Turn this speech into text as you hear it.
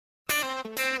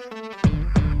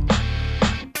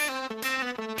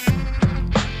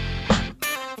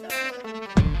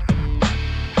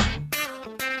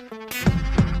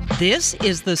This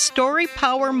is the Story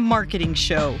Power Marketing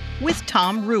Show with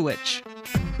Tom Ruwitch.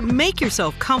 Make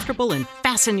yourself comfortable and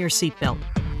fasten your seatbelt.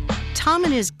 Tom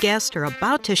and his guest are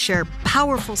about to share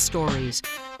powerful stories,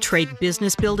 trade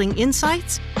business building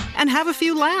insights, and have a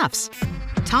few laughs.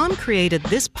 Tom created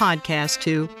this podcast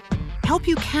to help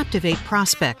you captivate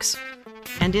prospects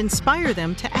and inspire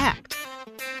them to act,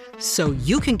 so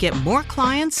you can get more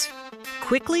clients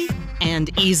quickly and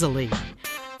easily.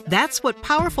 That's what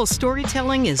powerful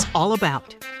storytelling is all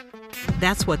about.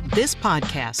 That's what this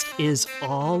podcast is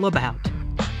all about.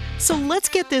 So let's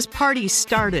get this party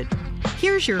started.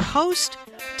 Here's your host,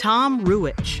 Tom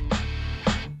Ruwitch.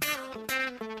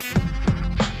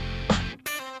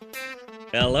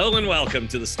 Hello and welcome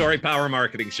to the Story Power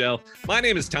Marketing Show. My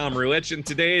name is Tom Ruwitch, and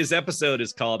today's episode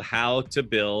is called How to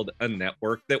Build a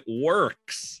Network That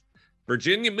Works.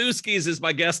 Virginia Muzquiz is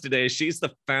my guest today. She's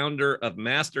the founder of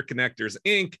Master Connectors,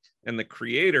 Inc. and the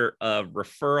creator of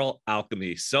Referral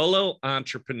Alchemy. Solo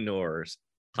entrepreneurs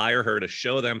hire her to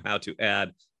show them how to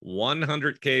add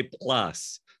 100K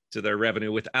plus to their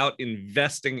revenue without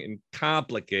investing in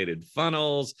complicated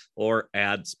funnels or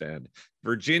ad spend.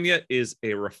 Virginia is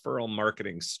a referral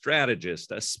marketing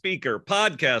strategist, a speaker,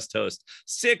 podcast host,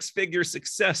 six-figure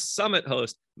success summit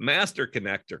host, master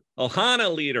connector,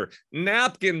 Ohana leader,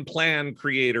 napkin plan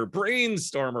creator,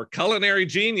 brainstormer, culinary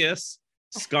genius,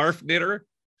 scarf knitter,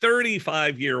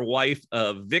 35-year wife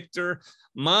of Victor,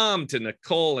 mom to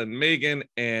Nicole and Megan,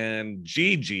 and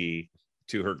Gigi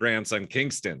to her grandson,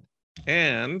 Kingston.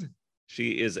 And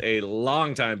she is a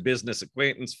longtime business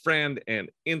acquaintance, friend, and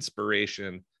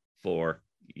inspiration for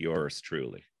yours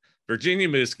truly. Virginia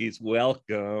Muzquiz,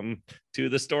 welcome to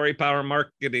the Story Power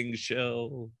Marketing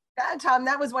Show. Yeah, Tom,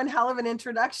 that was one hell of an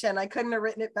introduction. I couldn't have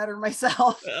written it better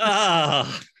myself.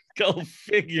 Go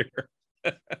figure.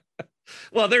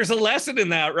 Well, there's a lesson in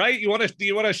that, right? Do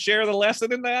you want to share the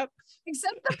lesson in that?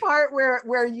 Except the part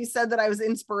where you said that I was an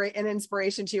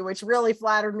inspiration to you, which really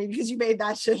flattered me because you made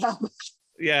that shit up.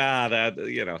 Yeah,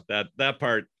 that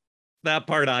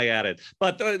part I added.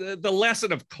 But the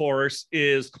lesson, of course,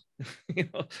 is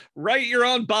write your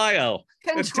own bio.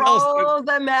 Control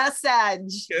the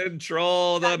message.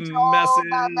 Control the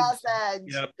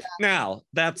message. Yep. Yeah. Now,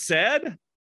 that said,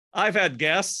 I've had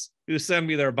guests who send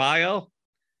me their bio,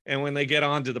 and when they get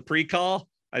on to the pre-call,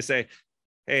 I say,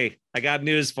 hey, I got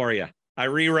news for you. I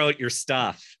rewrote your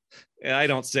stuff. And I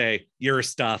don't say your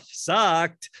stuff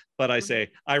sucked, but I say,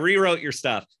 I rewrote your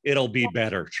stuff. It'll be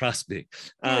better. Trust me.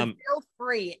 Feel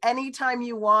free. Anytime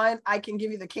you want, I can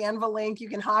give you the Canva link. You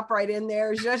can hop right in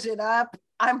there, zhuzh it up.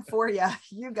 I'm for you.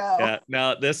 You go. Yeah.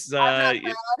 Now this,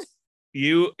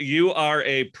 you are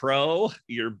a pro.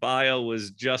 Your bio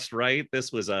was just right.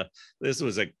 This was a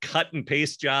cut and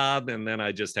paste job. And then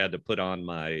I just had to put on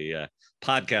my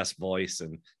podcast voice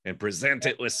and present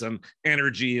it with some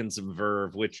energy and some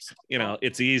verve, which,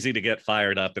 it's easy to get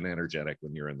fired up and energetic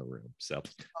when you're in the room. So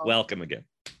welcome again.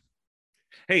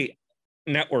 Hey,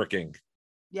 networking.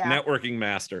 Yeah. Networking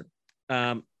master.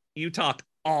 You talk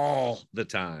all the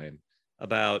time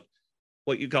about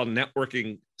what you call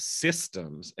networking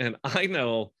systems. And I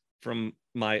know from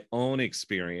my own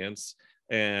experience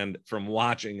and from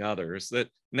watching others that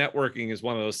networking is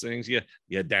one of those things you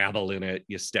dabble in it,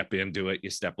 you step into it, you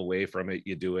step away from it,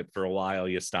 you do it for a while,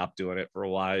 you stop doing it for a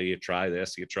while, you try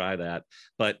this, you try that.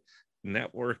 But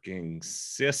networking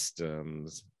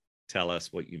systems, tell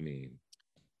us what you mean.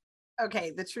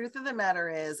 Okay, the truth of the matter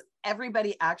is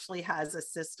everybody actually has a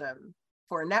system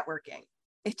for networking.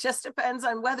 It just depends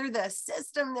on whether the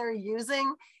system they're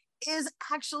using is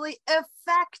actually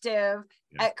effective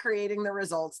at creating the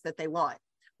results that they want.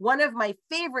 One of my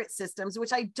favorite systems,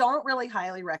 which I don't really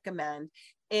highly recommend,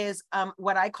 is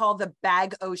what I call the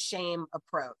bag o' shame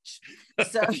approach.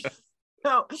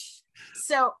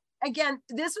 So again,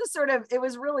 this was it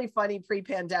was really funny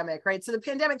pre-pandemic, right? So the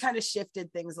pandemic kind of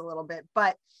shifted things a little bit,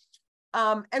 but,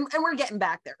 and we're getting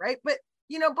back there, right? But,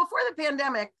 before the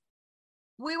pandemic,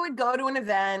 we would go to an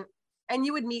event and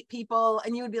you would meet people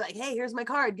and you would be like, hey, here's my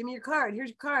card. Give me your card. Here's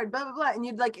your card, blah, blah, blah. And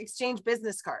you'd exchange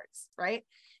business cards, right?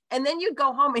 And then you'd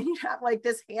go home and you'd have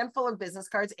this handful of business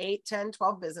cards, 8, 10,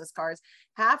 12 business cards.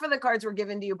 Half of the cards were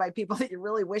given to you by people that you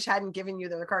really wish hadn't given you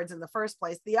their cards in the first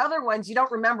place. The other ones, you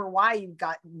don't remember why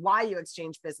you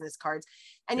exchanged business cards.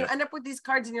 And you end up with these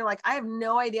cards and you're like, I have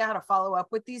no idea how to follow up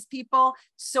with these people.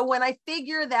 So when I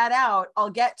figure that out, I'll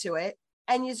get to it.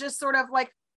 And you just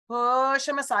push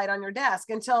them aside on your desk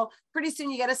until pretty soon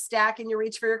you get a stack and you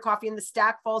reach for your coffee and the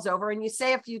stack falls over and you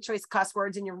say a few choice cuss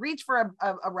words and you reach for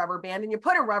a rubber band and you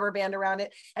put a rubber band around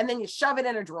it and then you shove it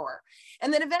in a drawer.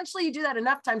 And then eventually you do that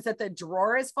enough times that the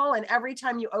drawer is full. And every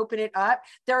time you open it up,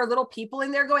 there are little people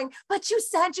in there going, but you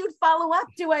said you'd follow up.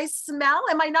 Do I smell?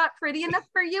 Am I not pretty enough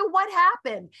for you? What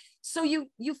happened? So you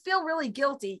feel really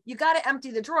guilty. You got to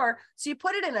empty the drawer. So you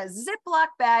put it in a Ziploc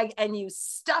bag and you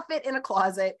stuff it in a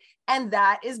closet. And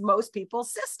that is most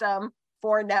people's system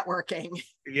for networking.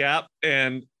 Yep.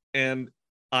 And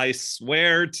I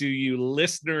swear to you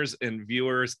listeners and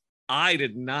viewers, I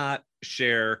did not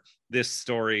share this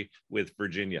story with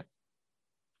Virginia.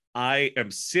 I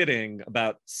am sitting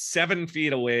about 7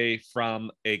 feet away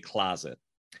from a closet.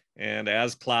 And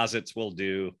as closets will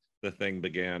do, the thing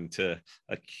began to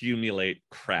accumulate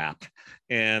crap.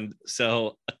 And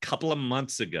so a couple of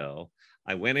months ago,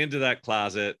 I went into that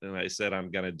closet and I said, I'm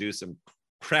going to do some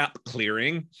crap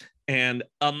clearing. And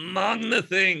among the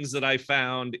things that I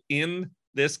found in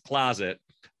this closet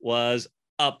was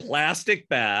a plastic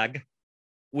bag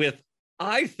with,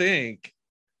 I think,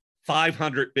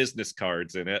 500 business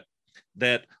cards in it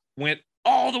that went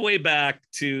all the way back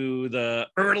to the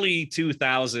early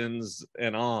 2000s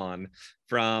and on,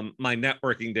 from my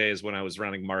networking days when I was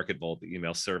running MarketVolt, the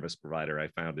email service provider I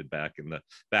founded back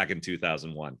in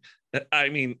 2001. I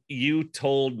mean, you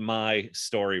told my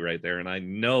story right there, and I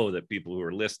know that people who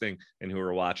are listening and who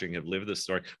are watching have lived this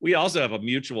story. We also have a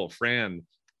mutual friend,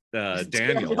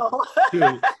 Daniel,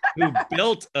 who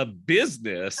built a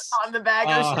business on the bag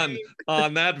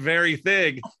on that very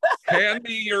thing. Hand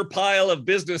me your pile of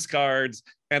business cards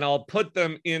and I'll put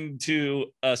them into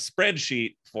a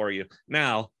spreadsheet for you.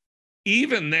 Now,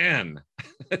 even then,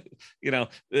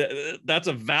 that's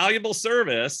a valuable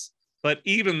service, but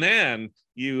even then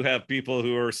you have people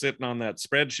who are sitting on that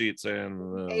spreadsheet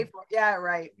saying, yeah,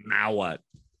 right. Now what?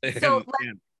 So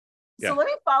let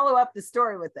me follow up the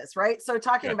story with this, right? So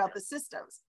talking about the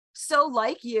systems. So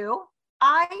like you,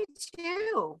 I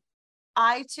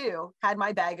too had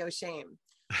my bag of shame.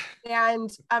 And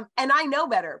I know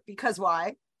better because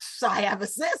why? So I have a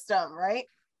system, right?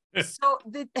 So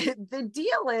the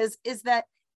deal is that,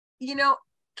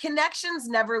 connections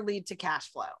never lead to cash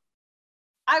flow.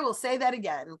 I will say that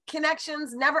again.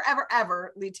 Connections never, ever,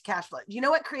 ever lead to cash flow. You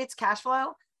know what creates cash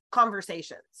flow?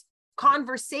 Conversations.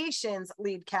 Conversations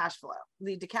lead to cash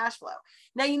flow.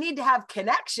 Now you need to have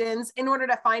connections in order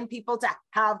to find people to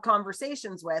have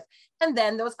conversations with. And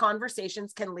then those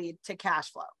conversations can lead to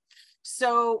cash flow.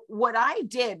 So what I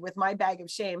did with my bag of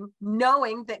shame,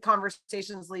 knowing that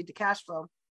conversations lead to cash flow,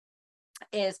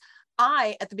 is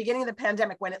at the beginning of the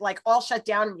pandemic, when it like all shut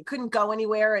down and you couldn't go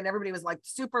anywhere and everybody was like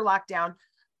super locked down,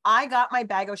 I got my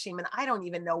bag of shame, and I don't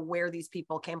even know where these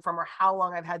people came from or how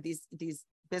long I've had these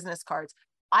business cards.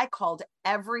 I called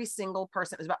every single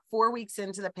person. It was about 4 weeks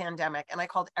into the pandemic, and I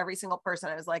called every single person.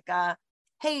 I was like,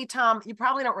 hey, Tom, you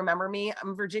probably don't remember me.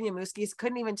 I'm Virginia Muzquiz.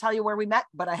 Couldn't even tell you where we met,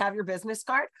 but I have your business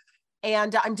card.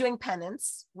 And I'm doing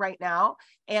penance right now.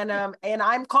 And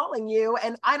I'm calling you,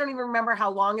 and I don't even remember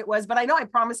how long it was, but I know I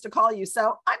promised to call you.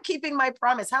 So I'm keeping my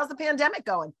promise. How's the pandemic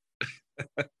going?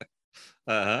 What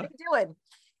are you doing?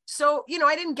 So,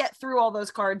 I didn't get through all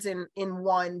those cards in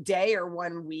one day or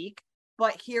 1 week,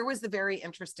 but here was the very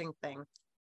interesting thing.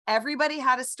 Everybody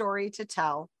had a story to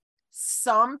tell.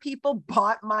 Some people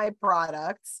bought my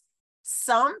products.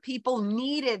 Some people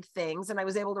needed things, and I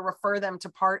was able to refer them to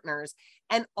partners.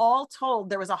 And all told,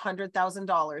 there was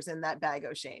 $100,000 in that bag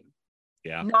of shame.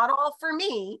 Yeah. Not all for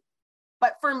me,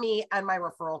 but for me and my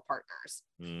referral partners.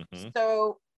 Mm-hmm.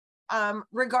 So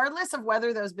regardless of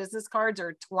whether those business cards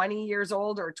are 20 years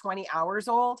old or 20 hours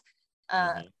old,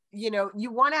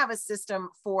 you want to have a system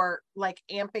for like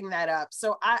amping that up.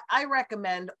 So I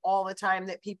recommend all the time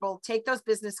that people take those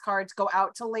business cards, go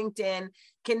out to LinkedIn,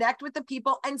 connect with the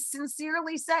people, and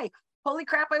sincerely say, holy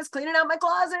crap, I was cleaning out my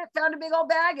closet, found a big old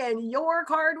bag, and your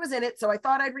card was in it. So I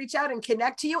thought I'd reach out and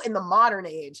connect to you in the modern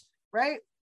age, right?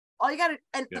 All you got to,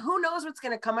 and who knows what's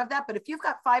going to come of that. But if you've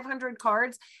got 500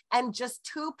 cards and just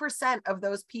 2% of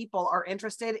those people are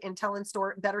interested in telling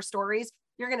better stories,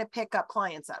 you're going to pick up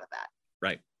clients out of that.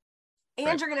 Right.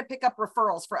 And you're going to pick up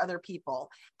referrals for other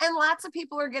people. And lots of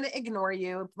people are going to ignore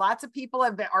you. Lots of people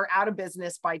are out of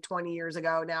business by 20 years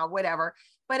ago now, whatever.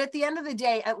 But at the end of the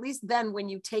day, at least then when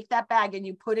you take that bag and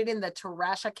you put it in the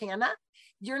Tarasha Canna,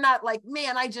 you're not like,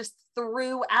 man, I just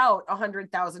threw out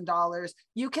 $100,000.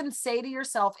 You can say to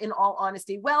yourself, in all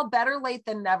honesty, well, better late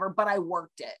than never, but I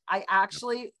worked it. I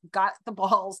actually got the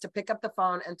balls to pick up the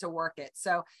phone and to work it.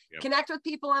 So connect with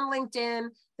people on LinkedIn.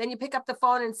 Then you pick up the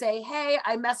phone and say, hey,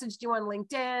 I messaged you on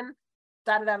LinkedIn.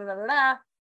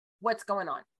 What's going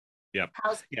on? Yep.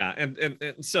 How's Yeah.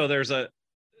 And so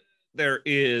there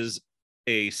is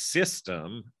a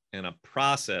system and a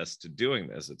process to doing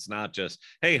this. It's not just,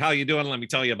 hey, how you doing? Let me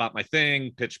tell you about my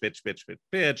thing. Pitch, pitch, pitch, pitch,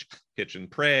 pitch, pitch and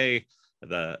pray.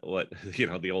 The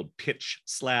old pitch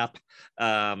slap.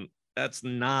 That's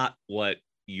not what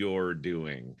you're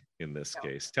doing in this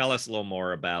case. Tell us a little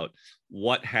more about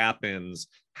what happens,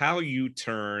 how you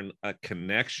turn a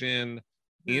connection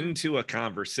into a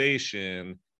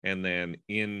conversation and then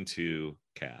into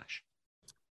cash.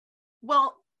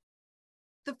 Well,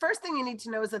 the first thing you need to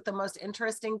know is that the most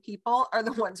interesting people are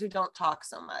the ones who don't talk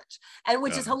so much, and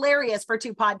which is hilarious for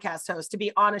two podcast hosts to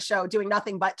be on a show doing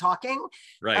nothing but talking.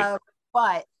 Right.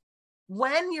 But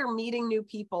when you're meeting new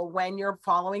people, when you're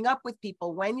following up with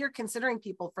people, when you're considering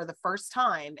people for the first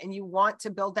time and you want to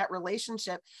build that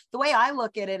relationship, the way I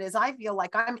look at it is I feel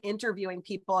like I'm interviewing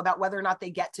people about whether or not they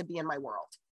get to be in my world.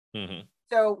 Mm-hmm.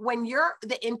 So when you're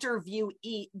the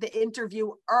interviewee, the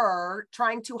interviewer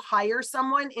trying to hire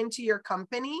someone into your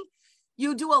company,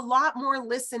 you do a lot more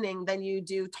listening than you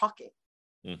do talking.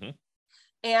 Mm-hmm.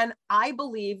 And I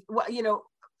believe,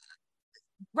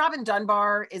 Robin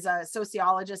Dunbar is a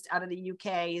sociologist out of the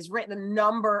UK. He's written a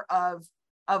number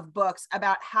of books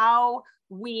about how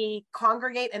we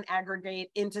congregate and aggregate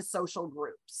into social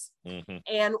groups. Mm-hmm.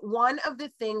 And one of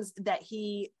the things that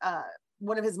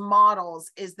one of his models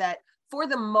is that for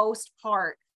the most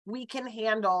part, we can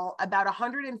handle about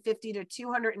 150 to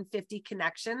 250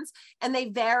 connections, and they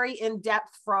vary in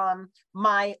depth from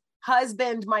my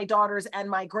husband, my daughters, and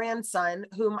my grandson,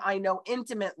 whom I know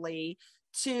intimately,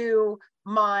 to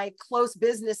my close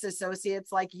business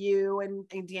associates like you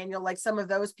and Daniel, like some of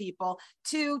those people,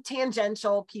 to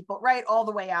tangential people, right? All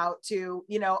the way out to,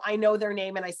 I know their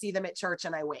name and I see them at church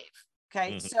and I wave.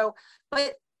 Okay. Mm-hmm. So,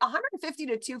 but 150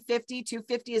 to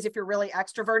 250 is if you're really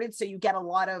extroverted. So you get a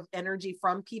lot of energy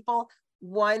from people.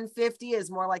 150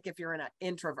 is more like if you're an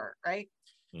introvert, right?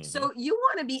 Mm-hmm. So you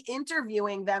want to be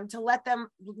interviewing them to let them,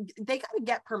 they got to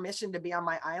get permission to be on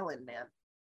my island, man.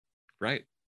 Right.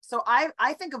 So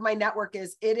I think of my network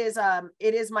as it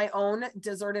is my own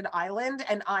deserted island,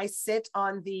 and I sit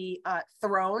on the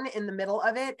throne in the middle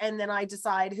of it, and then I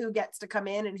decide who gets to come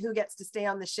in and who gets to stay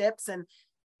on the ships. And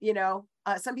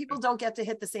some people don't get to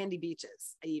hit the sandy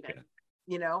beaches even.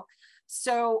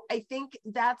 So I think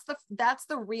that's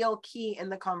the real key in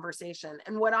the conversation.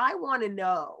 And what I want to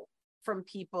know from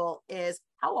people is,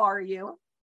 how are you?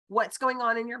 What's going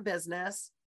on in your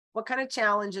business? What kind of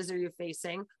challenges are you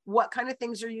facing? What kind of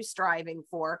things are you striving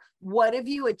for? What have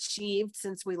you achieved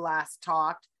since we last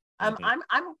talked? Mm-hmm.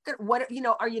 I'm good. What,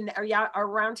 are you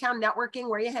around town networking?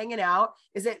 Where are you hanging out?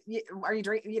 Are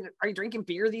you drinking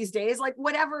beer these days? Like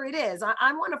whatever it is,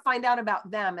 I want to find out about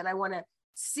them, and I want to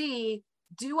see,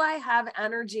 do I have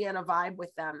energy and a vibe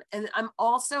with them? And I'm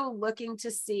also looking to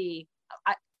see,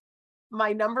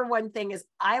 my number one thing is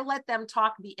I let them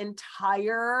talk the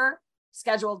entire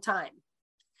scheduled time.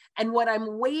 And what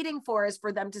I'm waiting for is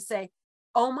for them to say,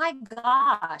 oh my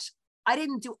gosh, I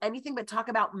didn't do anything but talk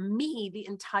about me the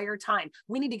entire time.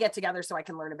 We need to get together so I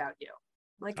can learn about you.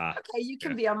 I'm like, okay, you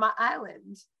can be on my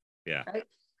island. Yeah. Right.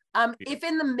 If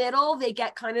in the middle, they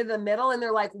get kind of the middle and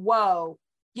they're like, whoa,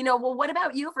 well, what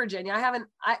about you, Virginia?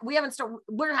 We haven't started,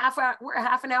 we're half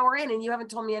an hour in and you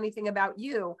haven't told me anything about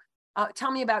you.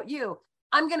 Tell me about you.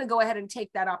 I'm going to go ahead and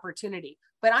take that opportunity,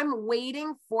 but I'm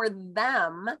waiting for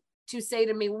them to say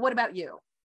to me, what about you?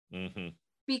 Mm-hmm.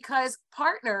 Because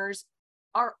partners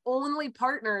are only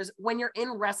partners when you're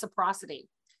in reciprocity.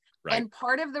 Right. And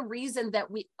part of the reason that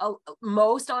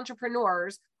most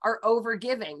entrepreneurs are over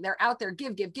giving, they're out there,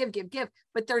 give,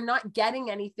 but they're not getting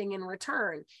anything in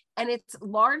return. And it's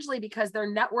largely because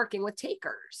they're networking with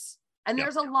takers. And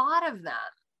there's a lot of them.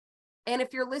 And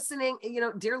if you're listening,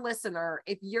 dear listener,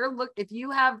 if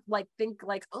you have think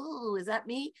like, oh, is that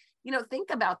me? Think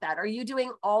about that. Are you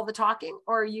doing all the talking,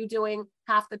 or are you doing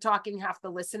half the talking, half the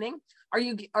listening? Are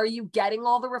you getting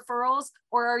all the referrals,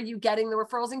 or are you getting the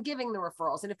referrals and giving the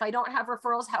referrals? And if I don't have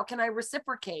referrals, how can I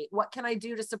reciprocate? What can I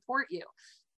do to support you?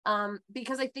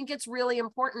 Because I think it's really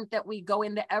important that we go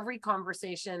into every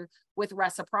conversation with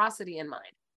reciprocity in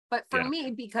mind. But for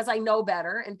me, because I know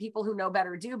better and people who know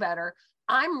better do better,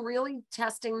 I'm really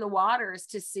testing the waters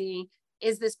to see,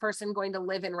 is this person going to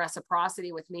live in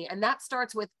reciprocity with me? And that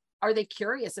starts with, are they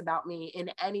curious about me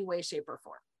in any way, shape, or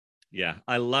form? Yeah,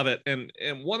 I love it. And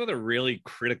one of the really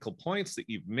critical points that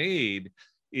you've made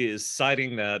is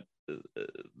citing that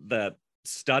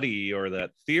study or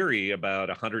that theory about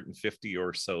 150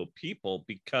 or so people,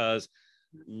 because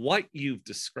what you've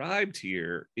described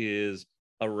here is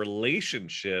a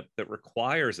relationship that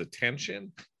requires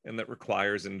attention and that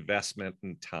requires investment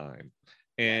and time.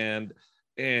 And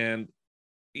And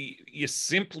you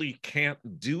simply can't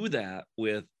do that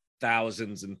with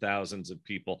thousands and thousands of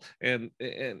people. And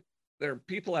there are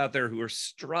people out there who are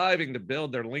striving to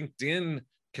build their LinkedIn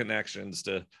connections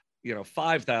to,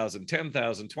 5,000,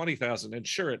 10,000, 20,000. And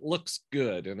sure, it looks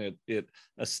good. And it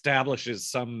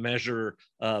establishes some measure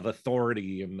of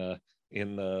authority in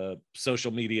the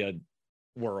social media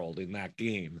world, in that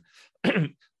game.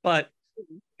 But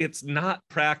it's not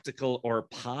practical or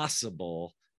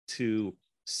possible to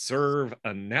serve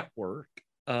a network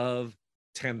of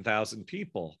 10,000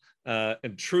 people,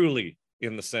 and truly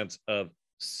in the sense of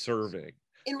serving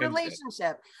in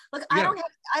relationship. Look, yeah.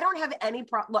 I don't have any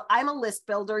problem. Look, I'm a list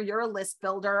builder. You're a list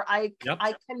builder. I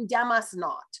condemn us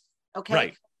not. Okay.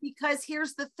 Right. Because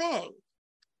here's the thing.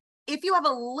 If you have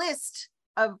a list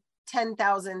of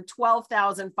 10,000,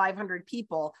 12,500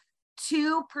 people,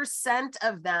 2%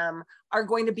 of them are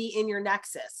going to be in your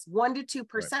nexus, 1 to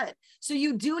 2%. Right. So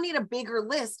you do need a bigger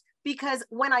list, because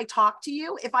when I talk to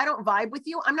you, if I don't vibe with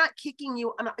you, I'm not kicking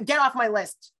you. Get off my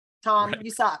list, Tom, right.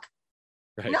 You suck.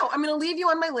 Right. No, I'm going to leave you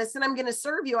on my list and I'm going to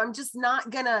serve you. I'm just not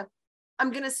going to,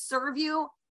 I'm going to serve you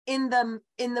in the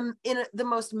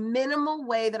most minimal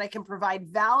way that I can provide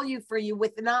value for you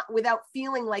without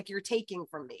feeling like you're taking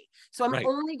from me. So I'm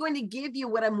only going to give you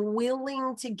what I'm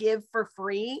willing to give for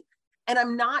free. And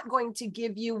I'm not going to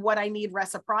give you what I need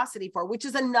reciprocity for, which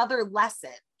is another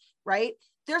lesson, right?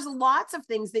 There's lots of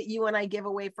things that you and I give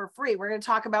away for free. We're going to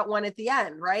talk about one at the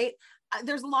end, right?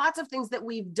 There's lots of things that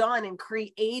we've done and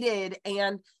created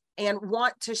and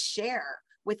want to share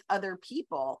with other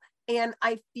people. And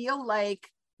I feel like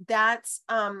that's,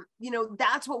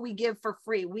 that's what we give for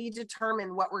free. We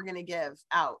determine what we're going to give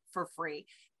out for free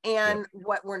and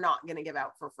what we're not going to give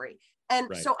out for free. And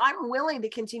so I'm willing to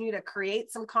continue to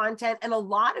create some content. And a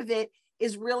lot of it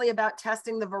is really about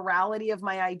testing the virality of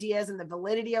my ideas and the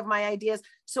validity of my ideas.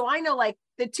 So I know, like,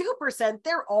 the 2%,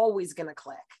 they're always going to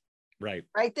click. Right.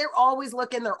 They're always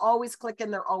looking, they're always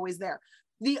clicking, they're always there.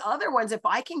 The other ones, if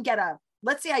I can get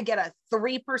let's say I get a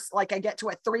 3%, like I get to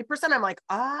a 3%, I'm like,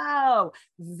 oh,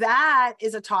 that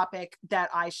is a topic that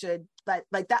I should,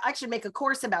 I should make a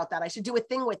course about that. I should do a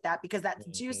thing with that because that's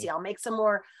juicy. I'll make some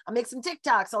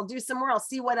TikToks. I'll do some more. I'll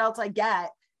see what else I get.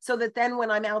 So that then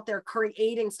when I'm out there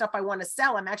creating stuff I want to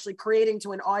sell, I'm actually creating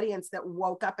to an audience that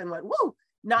woke up and went, whoa,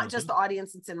 not just the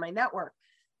audience that's in my network.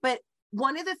 But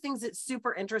one of the things that's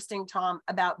super interesting, Tom,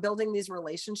 about building these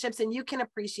relationships, and you can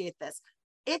appreciate this,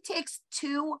 it takes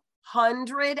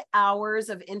 200 hours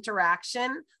of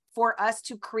interaction for us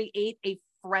to create a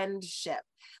friendship.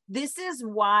 This is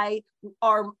why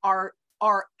our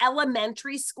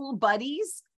elementary school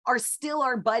buddies are still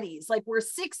our buddies. Like, we're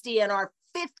 60 and our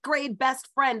 5th grade best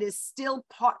friend is still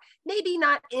maybe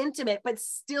not intimate, but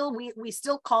still we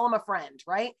still call him a friend,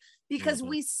 right? Because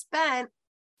we spent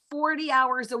 40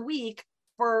 hours a week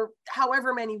for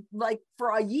however many, like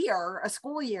for a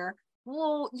school year.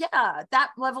 Well, yeah,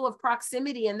 that level of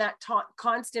proximity and that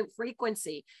constant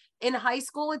frequency. In high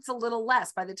school, it's a little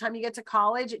less. By the time you get to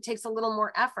college, it takes a little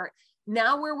more effort.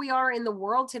 Now, where we are in the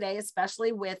world today,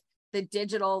 especially with the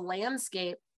digital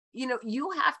landscape,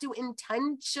 you have to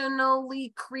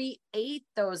intentionally create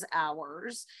those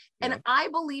hours. And I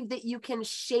believe that you can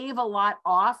shave a lot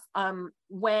off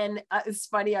when it's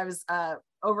funny. I was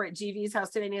over at GV's house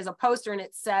today and he has a poster and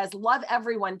it says, love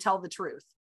everyone, tell the truth.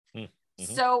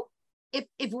 So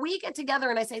if we get together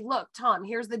and I say, look, Tom,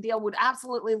 here's the deal. Would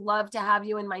absolutely love to have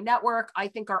you in my network. I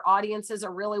think our audiences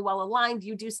are really well aligned.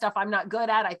 You do stuff I'm not good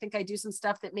at. I think I do some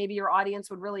stuff that maybe your audience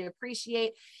would really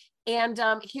appreciate. And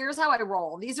here's how I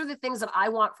roll. These are the things that I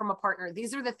want from a partner.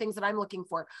 These are the things that I'm looking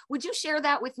for. Would you share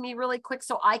that with me really quick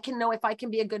so I can know if I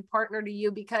can be a good partner to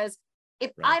you? Because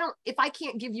if I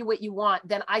can't give you what you want,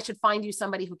 then I should find you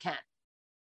somebody who can.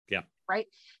 Yeah. Right.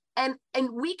 And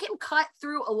we can cut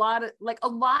through a lot of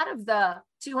the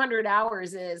 200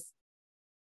 hours is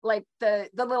like the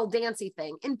little dancey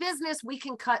thing. In business, we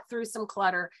can cut through some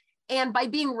clutter. And by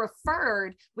being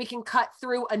referred, we can cut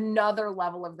through another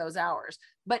level of those hours.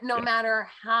 But no matter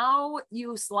how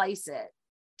you slice it,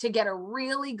 to get a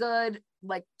really good,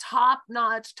 like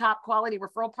top-notch, top-quality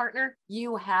referral partner,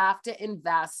 you have to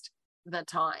invest the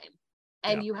time.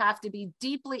 And you have to be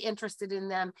deeply interested in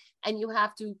them. And you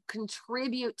have to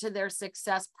contribute to their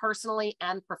success personally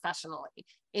and professionally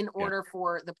in order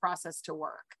for the process to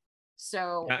work.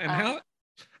 So, and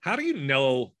how do you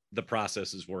know the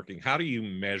process is working? How do you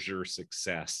measure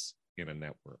success in a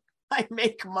network? I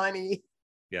make money.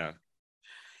 Yeah.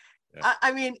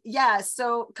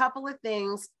 So a couple of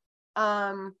things.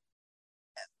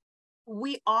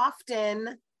 We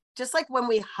often, just like when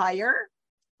we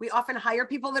often hire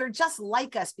people that are just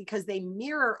like us because they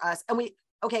mirror us. And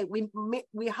okay,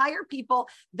 we hire people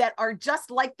that are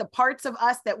just like the parts of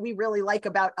us that we really like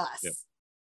about us. Yep.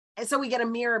 And so we get a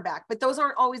mirror back, but those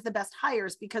aren't always the best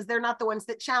hires because they're not the ones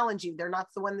that challenge you. They're not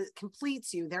the one that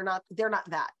completes you. They're not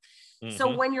that.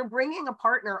 So when you're bringing a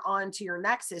partner onto your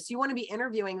Nexus, you want to be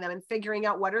interviewing them and figuring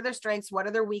out what are their strengths, what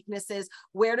are their weaknesses,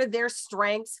 where do their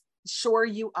strengths shore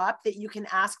you up that you can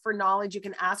ask for knowledge, you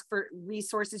can ask for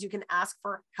resources, you can ask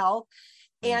for help.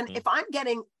 And if I'm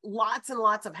getting lots and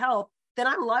lots of help, then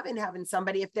I'm loving having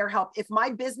somebody, if they're help, if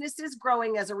my business is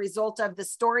growing as a result of the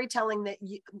storytelling that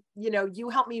you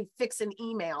help me fix an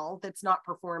email that's not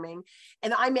performing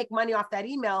and I make money off that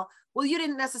email. Well, you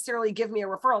didn't necessarily give me a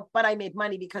referral, but I made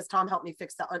money because Tom helped me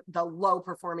fix the low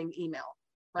performing email.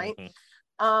 Right.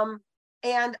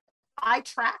 And I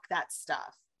track that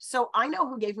stuff. So I know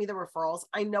who gave me the referrals.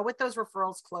 I know what those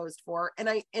referrals closed for. And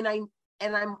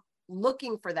I'm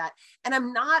looking for that. And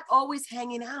I'm not always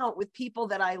hanging out with people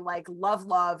that I like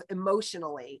love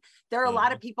emotionally. There are a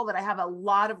lot of people that I have a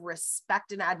lot of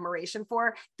respect and admiration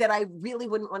for that I really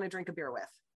wouldn't want to drink a beer with.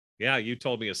 Yeah, you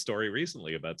told me a story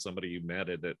recently about somebody you met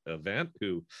at an event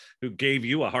who gave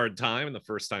you a hard time, and the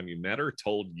first time you met her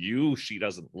told you she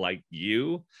doesn't like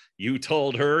you. You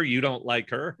told her you don't like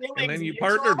her, and then you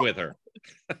partnered with her.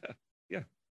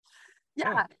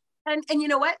 Yeah. And you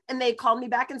know what? And they called me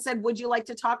back and said, would you like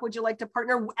to talk? Would you like to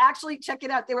partner? Actually, check it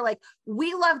out. They were like,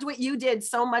 we loved what you did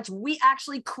so much. We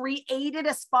actually created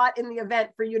a spot in the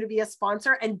event for you to be a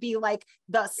sponsor and be like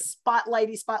the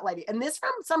spotlighty. And this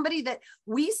from somebody that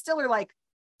we still are like,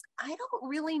 I don't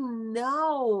really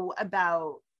know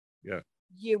about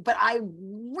you, but I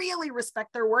really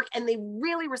respect their work and they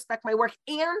really respect my work.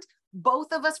 And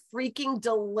both of us freaking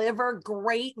deliver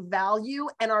great value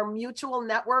and our mutual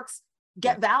networks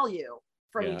get value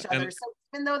from each other. So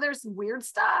even though there's weird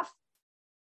stuff.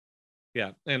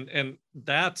 Yeah. And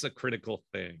that's a critical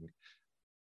thing.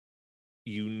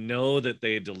 You know that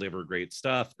they deliver great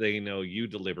stuff. They know you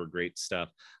deliver great stuff.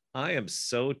 I am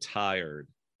so tired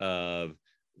of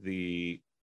the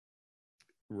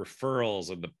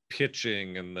referrals and the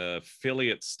pitching and the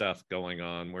affiliate stuff going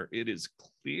on where it is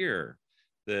clear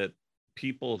that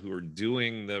people who are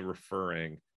doing the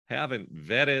referring haven't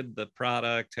vetted the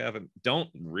product, don't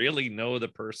really know the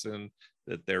person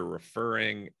that they're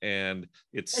referring. And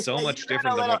it's so much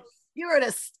different than you wrote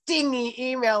a stingy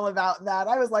email about that.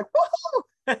 I was like,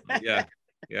 whoa.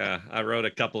 Yeah. I wrote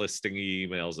a couple of stingy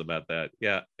emails about that.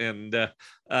 Yeah. And,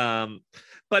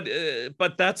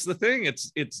 but that's the thing.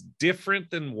 It's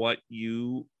different than what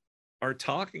you are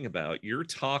talking about. You're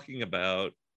talking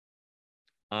about,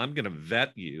 I'm going to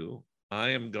vet you.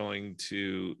 I am going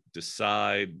to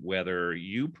decide whether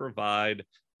you provide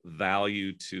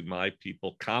value to my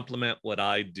people, complement what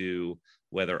I do,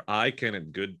 whether I can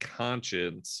in good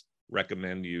conscience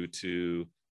recommend you to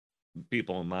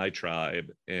people in my tribe,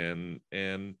 and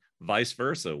vice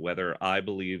versa, whether I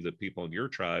believe that people in your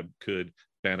tribe could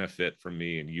benefit from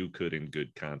me and you could in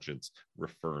good conscience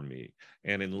refer me.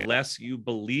 And unless you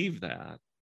believe that,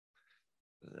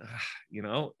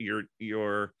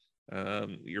 you're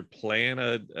playing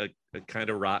a kind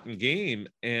of rotten game.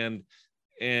 And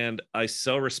I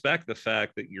so respect the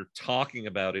fact that you're talking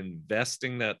about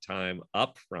investing that time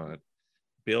up front,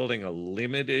 building a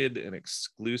limited and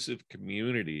exclusive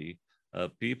community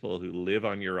of people who live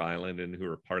on your island and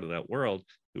who are part of that world,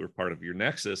 who are part of your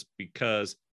Nexus,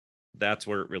 because that's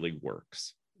where it really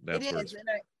works. That's it where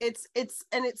is. It's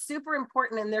super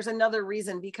important. And there's another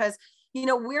reason, because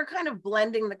we're kind of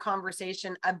blending the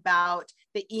conversation about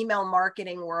the email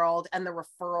marketing world and the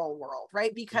referral world,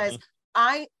 right? Because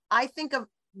I think of,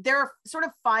 there are sort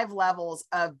of 5 levels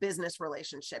of business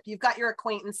relationship. You've got your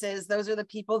acquaintances. Those are the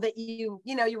people that you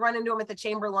run into them at the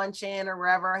chamber luncheon or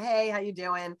wherever. Hey, how you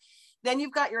doing? Then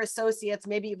you've got your associates.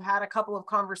 Maybe you've had a couple of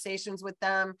conversations with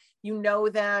them. You know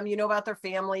them, you know about their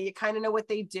family, you kind of know what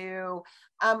they do.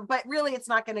 But really, it's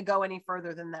not going to go any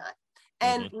further than that.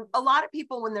 And a lot of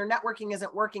people, when their networking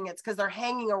isn't working, it's because they're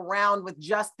hanging around with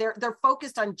they're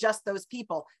focused on just those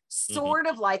people. Sort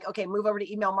of like, okay, move over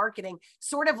to email marketing,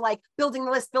 sort of like building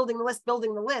the list,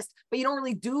 but you don't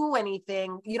really do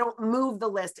anything. You don't move the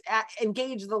list,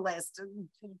 engage the list.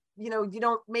 You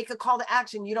don't make a call to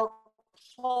action. You don't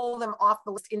pull them off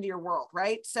the list into your world,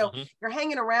 right? So you're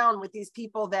hanging around with these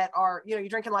people that are, you're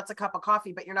drinking lots of cup of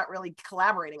coffee, but you're not really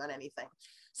collaborating on anything.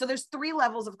 So there's 3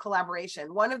 levels of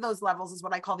collaboration. One of those levels is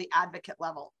what I call the advocate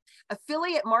level.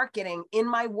 Affiliate marketing in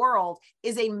my world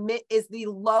is the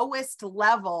lowest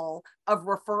level of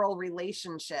referral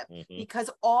relationship, because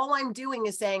all I'm doing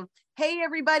is saying, hey,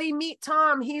 everybody, meet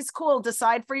Tom. He's cool.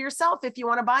 Decide for yourself if you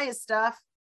want to buy his stuff.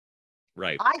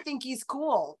 Right. I think he's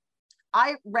cool.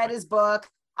 I read his book.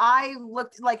 I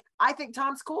looked like, I think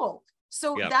Tom's cool.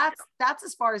 So that's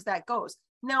as far as that goes.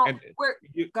 Now, I'm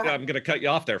going to cut you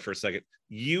off there for a second.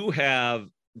 You have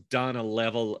done a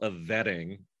level of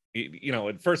vetting, you know,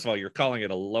 and first of all, you're calling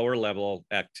it a lower level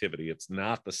activity. It's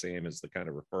not the same as the kind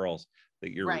of referrals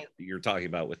that you're talking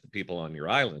about with the people on your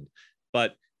island.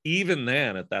 But even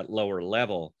then, at that lower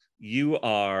level, you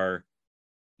are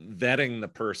vetting the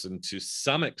person to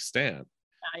some extent,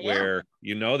 where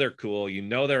you know they're cool, you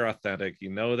know they're authentic, you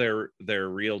know they're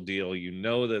real deal, you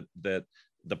know that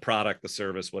the product, the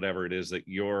service, whatever it is that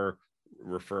you're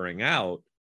referring out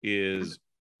is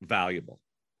valuable.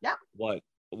 Yeah.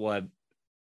 What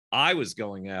I was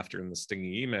going after in the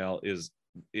stingy email is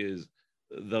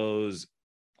those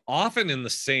often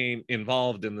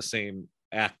involved in the same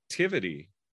activity,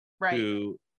 right,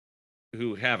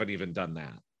 who haven't even done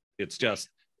that. It's just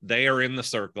they are in the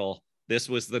circle. This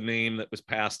was the name that was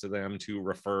passed to them to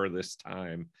refer this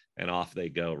time, and off they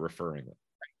go referring it.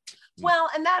 Well,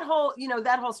 and that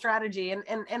whole strategy,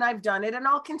 and I've done it, and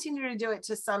I'll continue to do it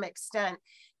to some extent.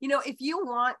 You know, if you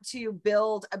want to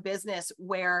build a business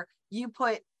where you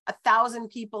put 1,000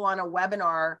 people on a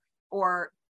webinar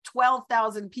or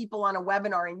 12,000 people on a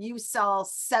webinar, and you sell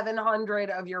 700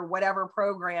 of your whatever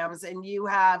programs, and you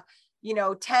have,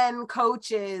 10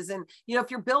 coaches, and,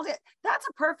 if you're building, that's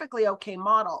a perfectly okay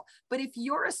model. But if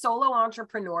you're a solo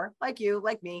entrepreneur, like you,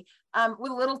 like me,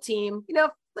 with a little team,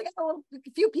 like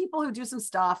a few people who do some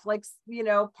stuff, like,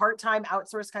 part-time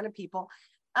outsource kind of people,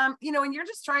 and you're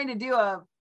just trying to do a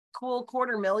cool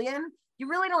 $250,000, you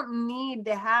really don't need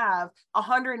to have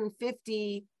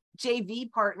 150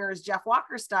 JV partners, Jeff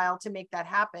Walker style, to make that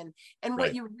happen. And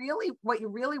what you really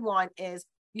want is,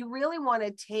 you really want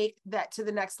to take that to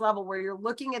the next level, where you're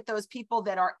looking at those people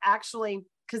that are actually,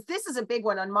 because this is a big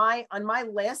one on my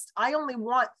list. I only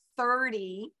want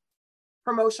 30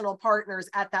 promotional partners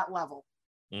at that level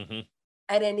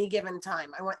at any given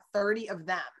time. I want 30 of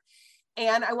them.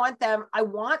 And I want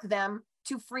them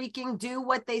to freaking do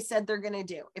what they said they're going to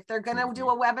do. If they're going to do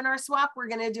a webinar swap, we're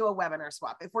going to do a webinar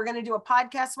swap. If we're going to do a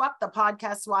podcast swap, the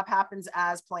podcast swap happens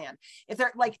as planned. If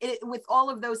they're with all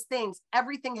of those things,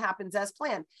 everything happens as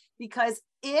planned. Because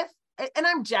and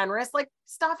I'm generous, like,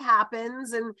 stuff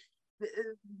happens and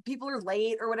people are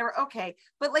late or whatever. Okay.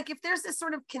 But like, if there's this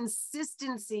sort of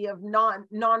consistency of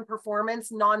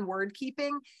non-performance, non-word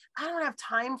keeping, I don't have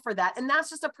time for that. And that's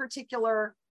just a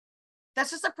particular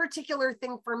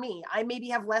thing for me. I maybe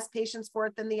have less patience for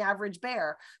it than the average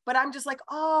bear, but I'm just like,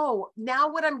 oh, now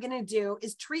what I'm going to do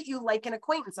is treat you like an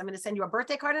acquaintance. I'm going to send you a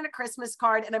birthday card and a Christmas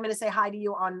card, and I'm going to say hi to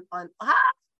you on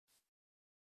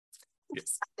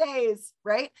Sundays,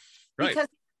 right?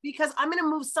 Because I'm going to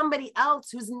move somebody else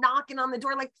who's knocking on the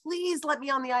door, like, please let me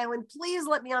on the island. Please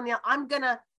let me on the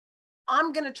island.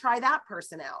 I'm going to try that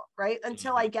person out, right?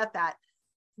 Until I get that.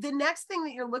 The next thing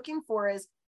that you're looking for is,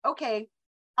 okay,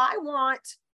 I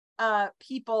want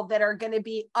people that are going to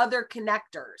be other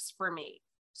connectors for me.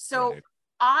 So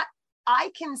I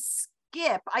can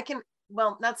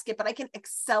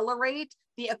accelerate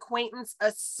the acquaintance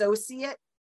associate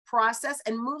process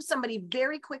and move somebody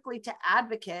very quickly to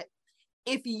advocate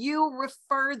if you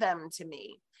refer them to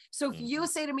me. So if you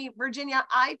say to me, Virginia,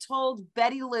 I told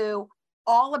Betty Lou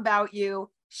all about you.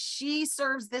 She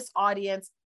serves this audience.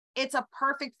 It's a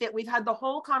perfect fit. We've had the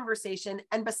whole conversation.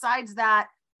 And besides that,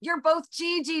 you're both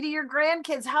Gigi to your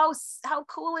grandkids. How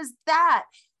cool is that?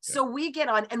 Yeah. So we get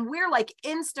on and we're like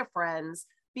Insta friends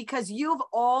because you've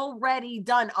already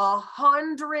done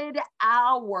 100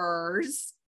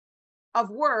 hours of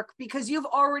work, because you've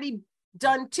already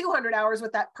done 200 hours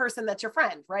with that person that's your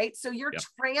friend, right? So you're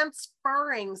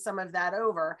transferring some of that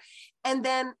over. And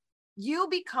then you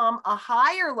become a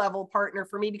higher level partner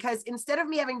for me, because instead of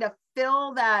me having to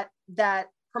fill that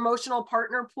promotional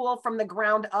partner pool from the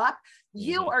ground up,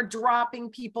 you are dropping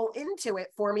people into it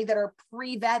for me that are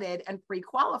pre-vetted and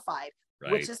pre-qualified,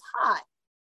 which is hot,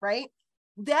 right?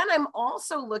 Then I'm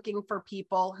also looking for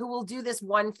people who will do this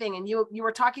one thing. And you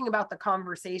were talking about the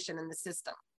conversation in the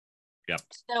system. Yep.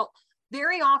 So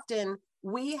very often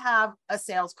we have a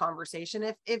sales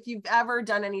conversation. If you've ever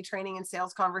done any training in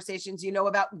sales conversations, you know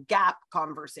about gap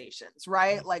conversations,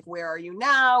 right? Like, where are you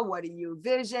now? What do you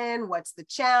vision? What's the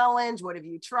challenge? What have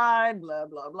you tried? Blah,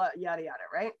 blah, blah, yada, yada,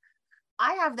 right?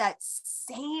 I have that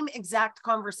same exact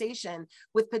conversation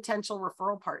with potential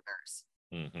referral partners.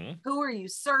 Who are you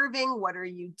serving? What are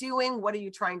you doing? What are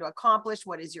you trying to accomplish?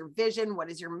 What is your vision? What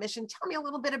is your mission? Tell me a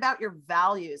little bit about your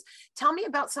values. Tell me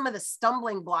about some of the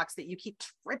stumbling blocks that you keep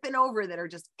tripping over that are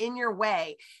just in your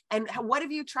way. And what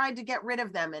have you tried to get rid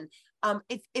of them? And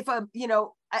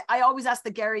I always ask the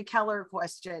Gary Keller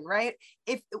question, right?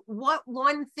 What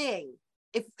one thing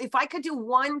if I could do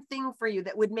one thing for you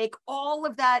that would make all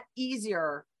of that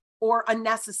easier or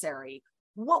unnecessary,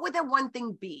 what would that one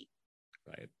thing be?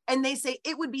 Right. And they say,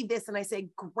 it would be this. And I say,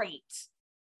 great.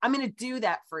 I'm going to do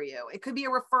that for you. It could be a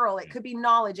referral. It could be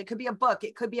knowledge. It could be a book.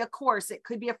 It could be a course. It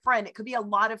could be a friend. It could be a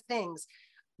lot of things.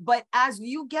 But as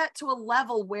you get to a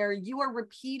level where you are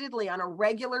repeatedly on a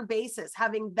regular basis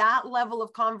having that level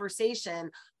of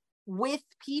conversation with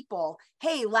people,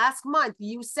 hey, last month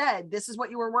you said this is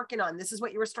what you were working on. This is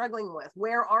what you were struggling with.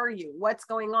 Where are you? What's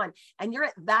going on? And you're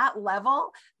at that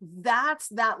level. That's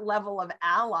that level of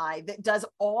ally that does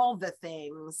all the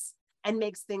things and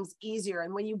makes things easier.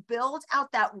 And when you build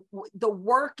out the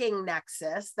working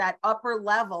nexus, that upper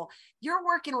level, you're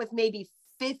working with maybe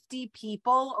 50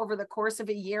 people over the course of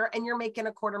a year, and you're making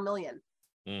 $250,000.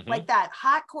 Like that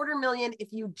hot $250,000 if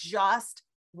you just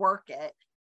work it.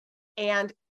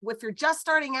 And if you're just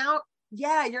starting out,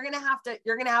 yeah, you're gonna have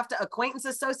to acquaintance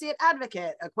associate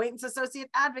advocate.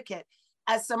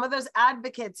 As some of those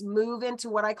advocates move into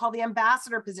what I call the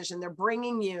ambassador position, they're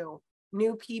bringing you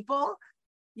new people.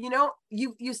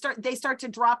 They start to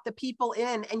drop the people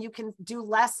in, and you can do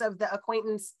less of the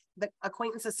acquaintance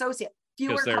associate.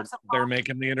 Because they're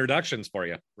making the introductions for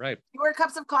you, right? Fewer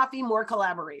cups of coffee, more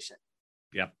collaboration.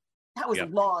 Yep. That was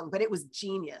long, but it was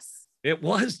genius. It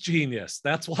was genius.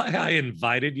 That's why I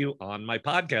invited you on my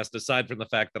podcast, aside from the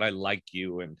fact that I like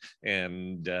you and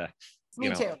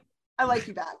Me too. I like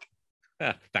you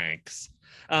back. Thanks.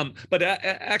 But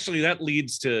actually that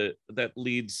leads to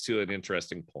an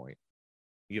interesting point.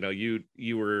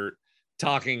 You were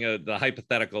talking the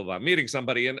hypothetical about meeting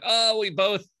somebody, and we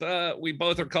both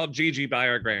are called Gigi by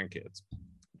our grandkids.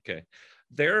 Okay.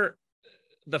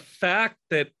 The fact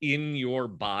that in your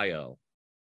bio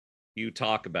you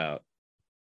talk about,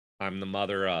 I'm the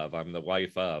mother of, I'm the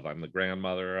wife of, I'm the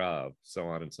grandmother of, so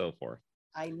on and so forth.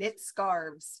 I knit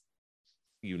scarves.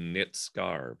 You knit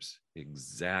scarves.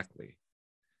 Exactly.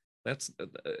 That's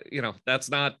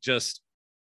that's not just,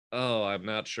 oh, I'm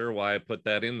not sure why I put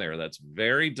that in there. That's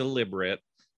very deliberate,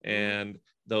 and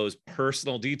those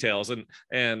personal details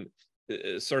and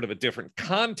sort of a different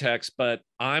context, but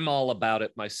I'm all about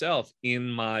it myself in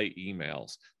my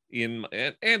emails, and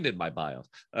in my bios.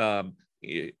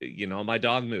 My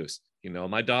dog Moose,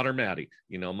 my daughter Maddie,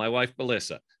 my wife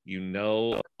Melissa,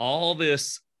 all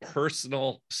this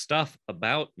personal stuff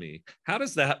about me. How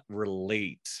does that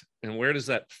relate, and where does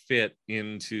that fit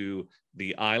into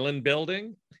the island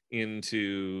building,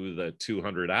 into the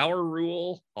 200-hour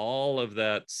rule, all of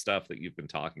that stuff that you've been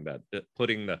talking about,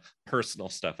 putting the personal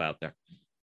stuff out there?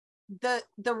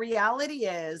 The reality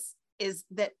is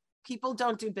that people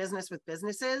don't do business with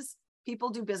businesses. People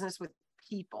do business with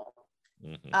people.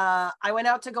 I went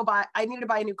out I needed to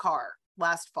buy a new car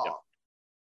last fall.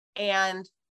 Yep. And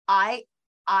I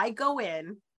go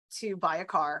in to buy a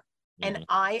car, and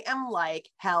I am like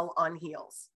hell on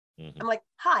heels. I'm like,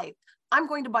 hi, I'm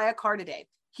going to buy a car today.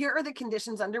 Here are the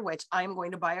conditions under which I'm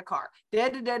going to buy a car.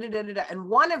 And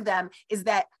one of them is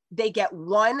that they get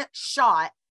one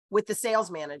shot with the sales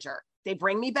manager. They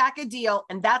bring me back a deal,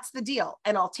 and that's the deal.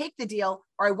 And I'll take the deal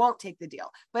or I won't take the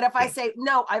deal. But if I say,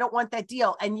 no, I don't want that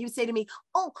deal, and you say to me,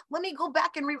 oh, let me go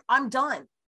back and I'm done.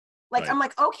 Like, right. I'm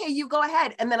like, okay, you go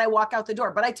ahead. And then I walk out the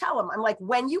door. But I tell them, I'm like,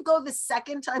 when you go the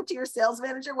second time to your sales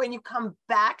manager, when you come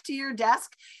back to your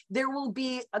desk, there will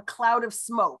be a cloud of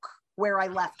smoke where I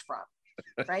left from.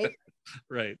 Right.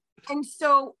 Right. And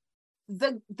so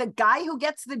the guy who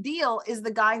gets the deal is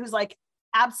the guy who's like,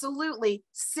 absolutely,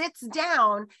 sits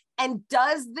down and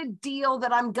does the deal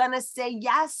that I'm going to say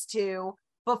yes to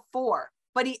before.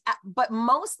 But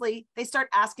mostly they start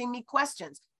asking me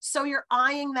questions. So you're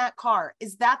eyeing that car.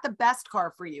 Is that the best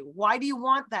car for you? Why do you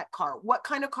want that car? What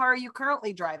kind of car are you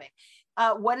currently driving?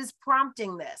 What is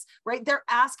prompting this? Right? They're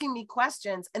asking me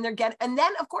questions, and and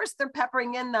then of course they're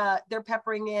peppering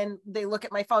in. They look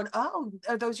at my phone. Oh,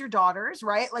 are those your daughters?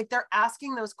 Right? Like they're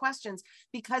asking those questions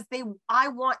because I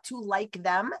want to like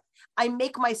them. I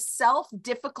make myself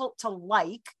difficult to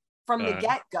like from the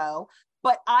get-go,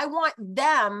 but I want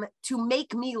them to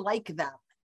make me like them.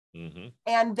 Mm-hmm.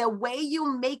 And the way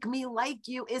you make me like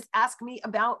you is ask me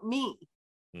about me.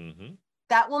 Mm-hmm.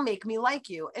 That will make me like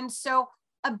you. And so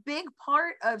a big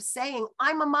part of saying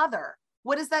I'm a mother,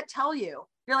 what does that tell you?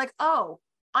 You're like, oh,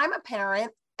 I'm a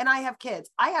parent and I have kids.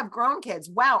 I have grown kids.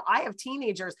 Wow, I have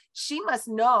teenagers. She must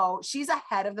know, she's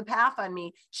ahead of the path on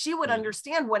me. She would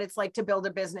understand what it's like to build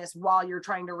a business while you're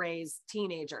trying to raise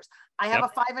teenagers. I have a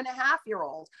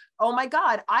 5.5-year-old. Oh my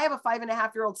God, I have a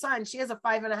 5.5-year-old son. She has a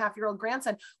 5.5-year-old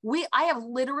grandson. I have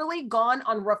literally gone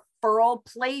on referral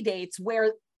play dates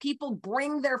where people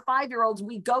bring their 5-year-olds.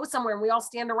 We go somewhere and we all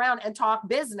stand around and talk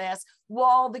business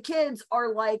while the kids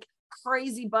are like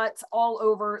crazy butts all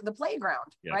over the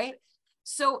playground, right?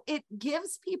 So it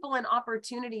gives people an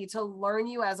opportunity to learn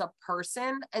you as a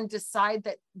person and decide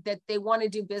that they want to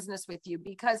do business with you.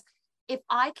 Because if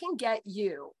I can get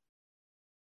you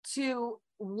to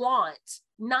want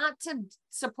not to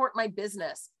support my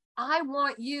business, I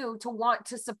want you to want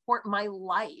to support my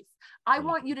life. I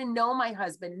want you to know my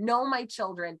husband, know my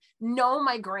children, know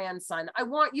my grandson. I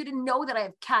want you to know that I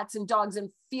have cats and dogs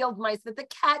and field mice that the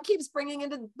cat keeps bringing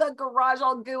into the garage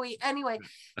all gooey. Anyway,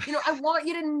 I want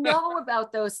you to know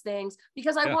about those things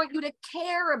because I want you to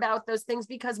care about those things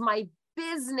because my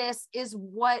business is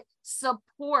what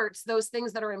supports those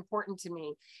things that are important to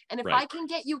me. And if I can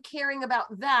get you caring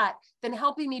about that, then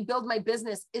helping me build my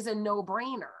business is a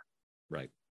no-brainer.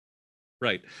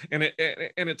 Right. And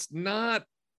it's not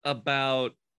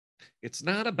about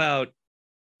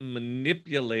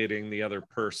manipulating the other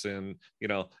person.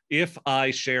 If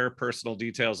I share personal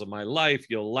details of my life,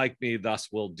 you'll like me, thus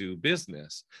we'll do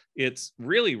business. It's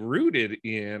really rooted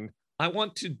in, I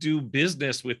want to do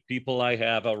business with people I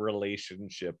have a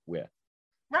relationship with.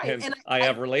 Right. And I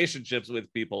have relationships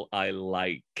with people I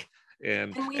like.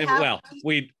 And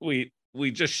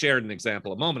we just shared an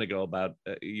example a moment ago about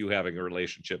you having a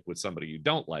relationship with somebody you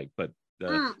don't like, but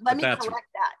let me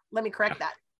correct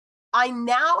that. I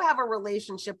now have a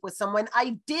relationship with someone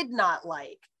I did not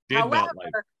like.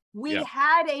 However, we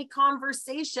had a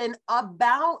conversation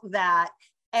about that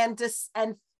and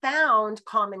found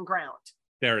common ground.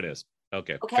 There it is.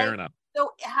 Okay. Fair enough.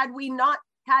 So had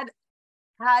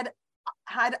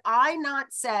I not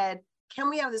said, can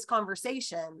we have this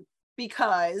conversation?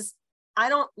 Because I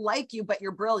don't like you, but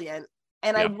you're brilliant.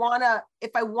 And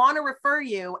if I want to refer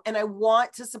you and I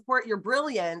want to support your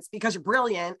brilliance because you're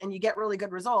brilliant and you get really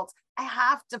good results, I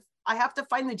have to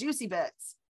find the juicy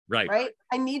bits. Right.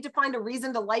 I need to find a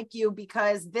reason to like you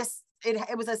because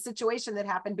it was a situation that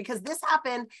happened because this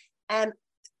happened and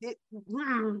it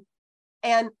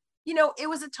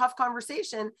was a tough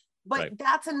conversation, but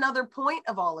that's another point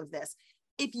of all of this.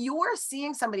 If you're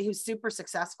seeing somebody who's super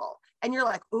successful and you're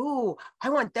like, ooh, I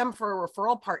want them for a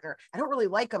referral partner. I don't really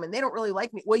like them and they don't really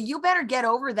like me. Well, you better get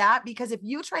over that because if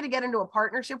you try to get into a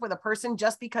partnership with a person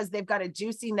just because they've got a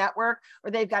juicy network or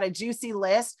they've got a juicy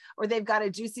list or they've got a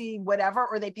juicy whatever,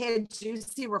 or they pay a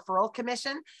juicy referral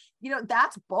commission,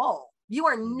 that's bull. You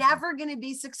are never going to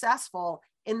be successful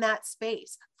in that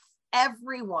space.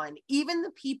 Everyone, even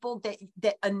the people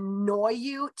that annoy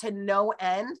you to no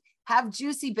end, have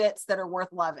juicy bits that are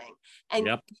worth loving. And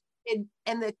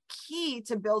the key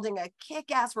to building a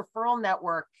kick-ass referral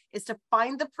network is to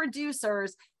find the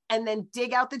producers and then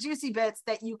dig out the juicy bits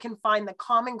that you can find, the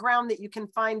common ground that you can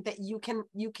find, that you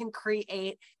can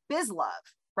create biz love,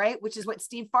 right? Which is what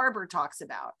Steve Farber talks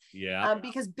about.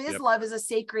 Because biz love is a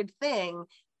sacred thing,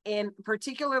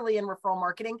 particularly in referral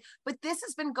marketing. But this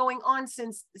has been going on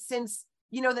since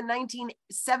the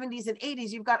 1970s and 80s.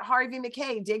 You've got Harvey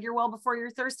Mackay, dig your well before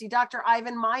you're thirsty. Dr.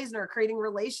 Ivan Misner, creating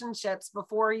relationships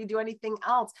before you do anything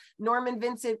else. Norman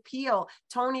Vincent Peale,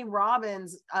 Tony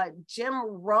Robbins, Jim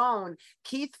Rohn,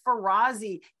 Keith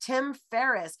Ferrazzi, Tim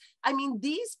Ferriss. I mean,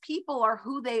 these people are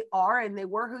who they are, and they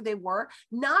were who they were,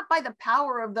 not by the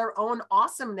power of their own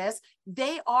awesomeness.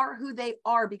 They are who they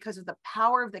are because of the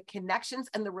power of the connections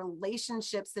and the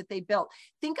relationships that they built.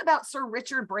 Think about Sir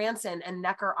Richard Branson and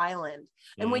Necker Island.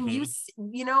 And when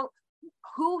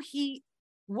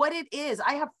what it is,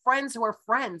 I have friends who are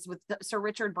friends with Sir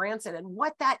Richard Branson and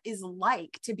what that is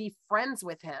like to be friends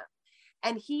with him.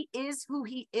 And he is who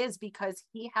he is because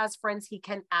he has friends he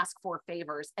can ask for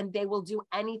favors and they will do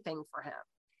anything for him.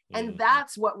 And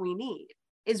that's what we need.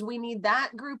 We need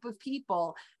that group of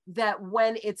people that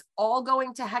when it's all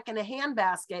going to heck in a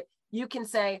handbasket, you can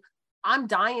say, I'm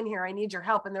dying here. I need your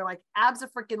help. And they're like,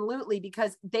 abso-freaking-lutely,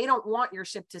 because they don't want your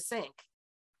ship to sink.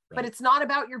 But it's not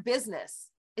about your business.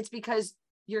 It's because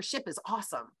your ship is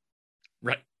awesome.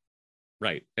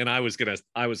 Right. And I was gonna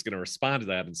respond to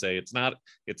that and say it's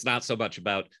not so much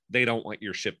about they don't want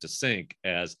your ship to sink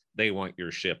as they want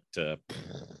your ship to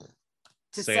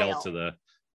sail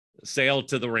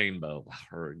to the rainbow,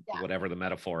 or whatever the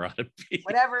metaphor ought to be.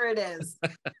 Whatever it is.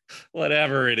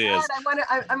 Whatever it is.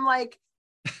 I'm like,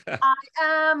 I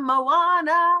am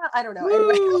Moana. I don't know.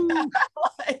 Anyway.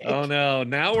 Oh no,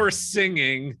 now we're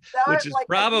singing, which is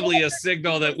probably a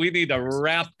signal that we need to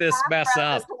wrap this mess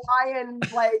up. Hawaiian,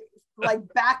 like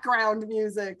background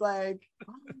music,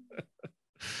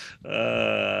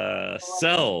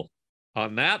 so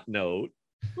on that note,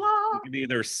 you can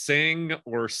either sing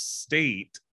or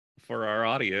state for our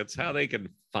audience how they can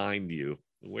find you.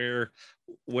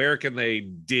 Where can they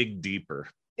dig deeper?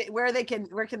 Where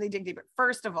can they dig deeper?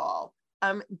 First of all,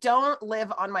 don't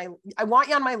live on I want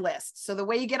you on my list. So the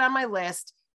way you get on my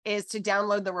list is to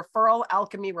download the Referral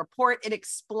Alchemy Report. It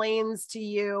explains to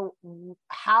you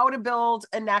how to build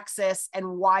a nexus and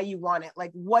why you want it. Like,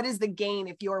 what is the gain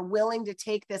if you are willing to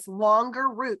take this longer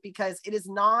route, because it is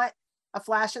not a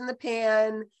flash in the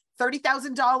pan,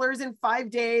 $30,000 in 5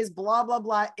 days, blah, blah,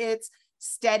 blah. It's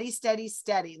steady, steady,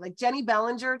 steady. Like Jenny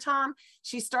Bellinger, Tom,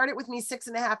 she started with me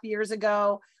 6.5 years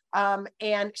ago.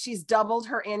 And she's doubled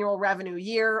her annual revenue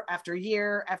year after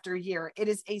year after year. It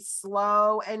is a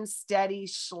slow and steady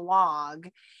slog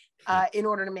in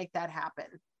order to make that happen.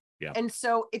 Yeah. And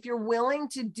so if you're willing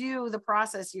to do the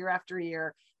process year after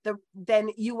year, then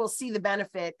you will see the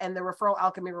benefit, and the Referral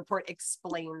Alchemy Report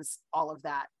explains all of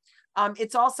that.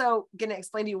 It's also going to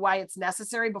explain to you why it's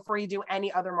necessary before you do any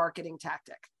other marketing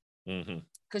tactic.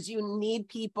 Because you need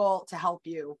people to help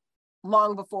you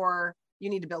long before you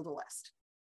need to build a list.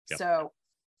 Yep. So,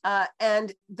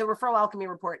 and the Referral Alchemy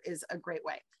Report is a great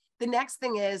way. The next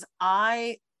thing is,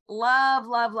 I love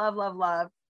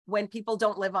when people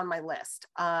don't live on my list.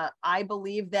 I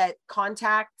believe that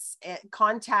contact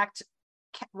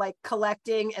like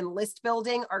collecting and list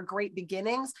building are great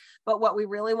beginnings, but what we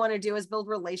really want to do is build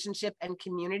relationship and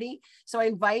community. So I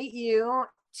invite you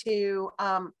to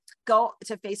go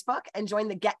to Facebook and join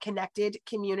the Get Connected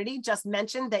community. Just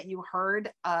mention that you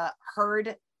heard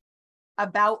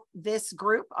about this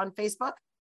group on Facebook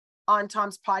on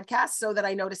Tom's podcast, so that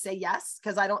I know to say yes,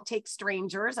 because I don't take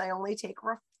strangers. I only take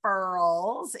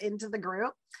referrals into the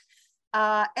group.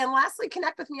 And lastly,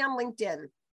 connect with me on LinkedIn,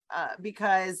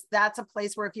 because that's a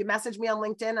place where if you message me on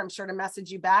LinkedIn, I'm sure to message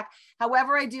you back.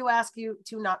 However, I do ask you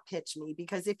to not pitch me,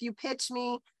 because if you pitch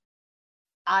me,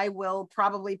 I will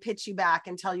probably pitch you back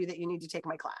and tell you that you need to take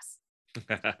my class.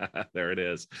 There it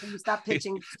is. You stop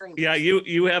pitching strangers. Yeah,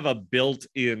 you have a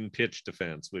built-in pitch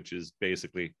defense, which is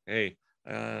basically, hey,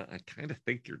 I kind of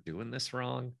think you're doing this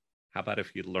wrong. How about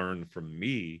if you learn from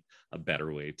me a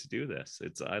better way to do this?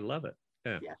 I love it.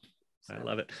 Yeah. So. I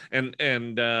love it. And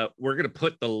we're going to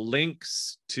put the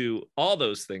links to all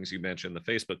those things you mentioned, the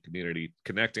Facebook community,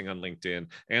 connecting on LinkedIn,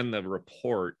 and the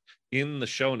report in the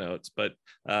show notes. But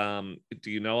do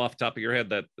you know off the top of your head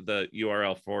that the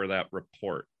URL for that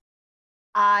report?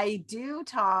 I do,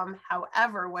 Tom.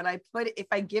 However, if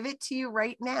I give it to you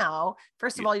right now,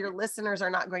 first of all, your listeners are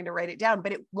not going to write it down,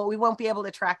 but we won't be able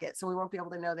to track it. So we won't be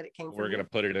able to know that it came from We're going to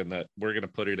put it in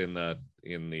the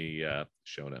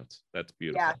show notes. That's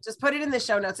beautiful. Yeah, just put it in the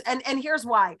show notes. And here's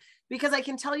why, because I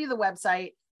can tell you the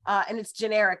website and it's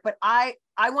generic, but I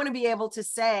want to be able to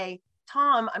say,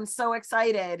 Tom, I'm so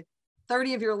excited.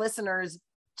 30 of your listeners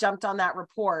jumped on that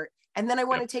report. And then I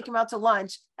want to take him out to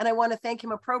lunch, and I want to thank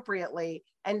him appropriately.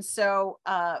 And so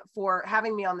for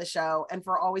having me on the show, and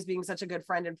for always being such a good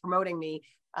friend and promoting me,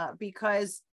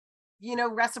 because,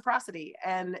 reciprocity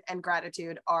and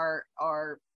gratitude are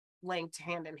linked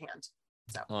hand in hand.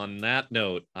 So on that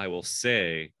note, I will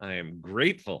say I am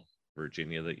grateful,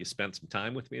 Virginia, that you spent some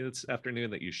time with me this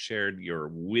afternoon, that you shared your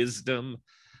wisdom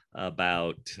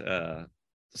about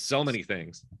so many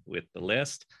things with the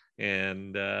list.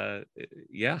 And I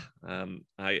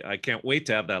can't wait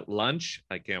to have that lunch.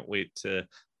 I can't wait to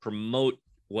promote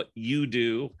what you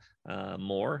do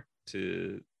more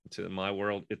to my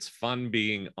world. It's fun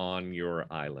being on your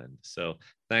island. So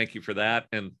thank you for that.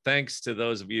 And thanks to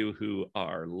those of you who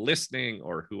are listening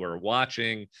or who are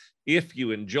watching. If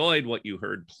you enjoyed what you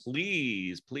heard,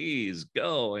 please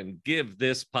go and give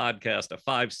this podcast a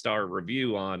 5-star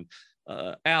review on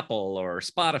Apple or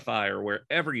Spotify or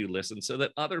wherever you listen, so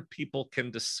that other people can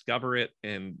discover it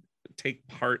and take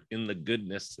part in the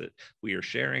goodness that we are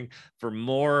sharing. For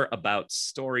more about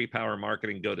Story Power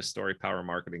Marketing, go to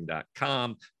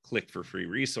storypowermarketing.com, click for free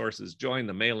resources, join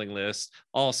the mailing list,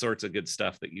 all sorts of good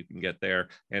stuff that you can get there.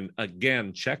 And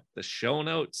again, check the show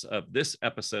notes of this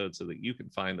episode so that you can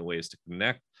find the ways to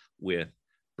connect with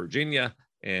Virginia,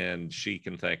 and she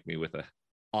can thank me with an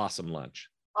awesome lunch.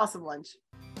 Awesome lunch.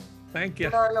 Thank you.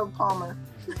 Arnold Palmer.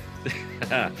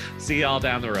 See y'all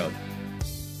down the road.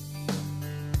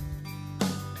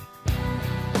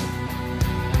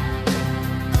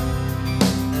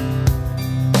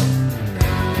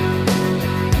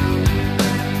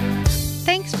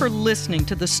 Thanks for listening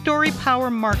to the Story Power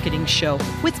Marketing Show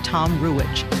with Tom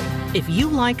Ruwitch. If you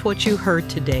liked what you heard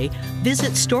today,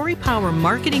 visit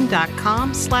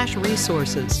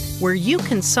storypowermarketing.com/resources, where you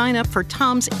can sign up for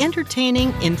Tom's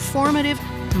entertaining, informative,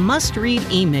 must-read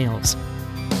emails.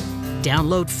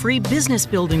 Download free business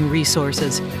building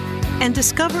resources and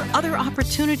discover other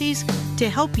opportunities to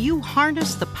help you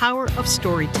harness the power of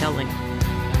storytelling.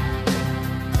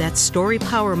 That's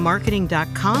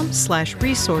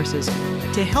storypowermarketing.com/resources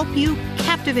to help you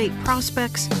captivate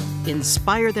prospects,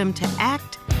 inspire them to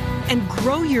act, and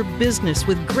grow your business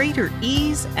with greater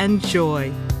ease and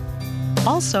joy.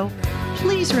 Also,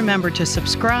 please remember to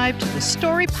subscribe to the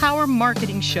Story Power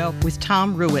Marketing Show with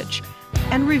Tom Ruwitch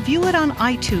and review it on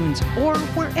iTunes or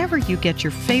wherever you get your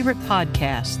favorite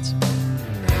podcasts.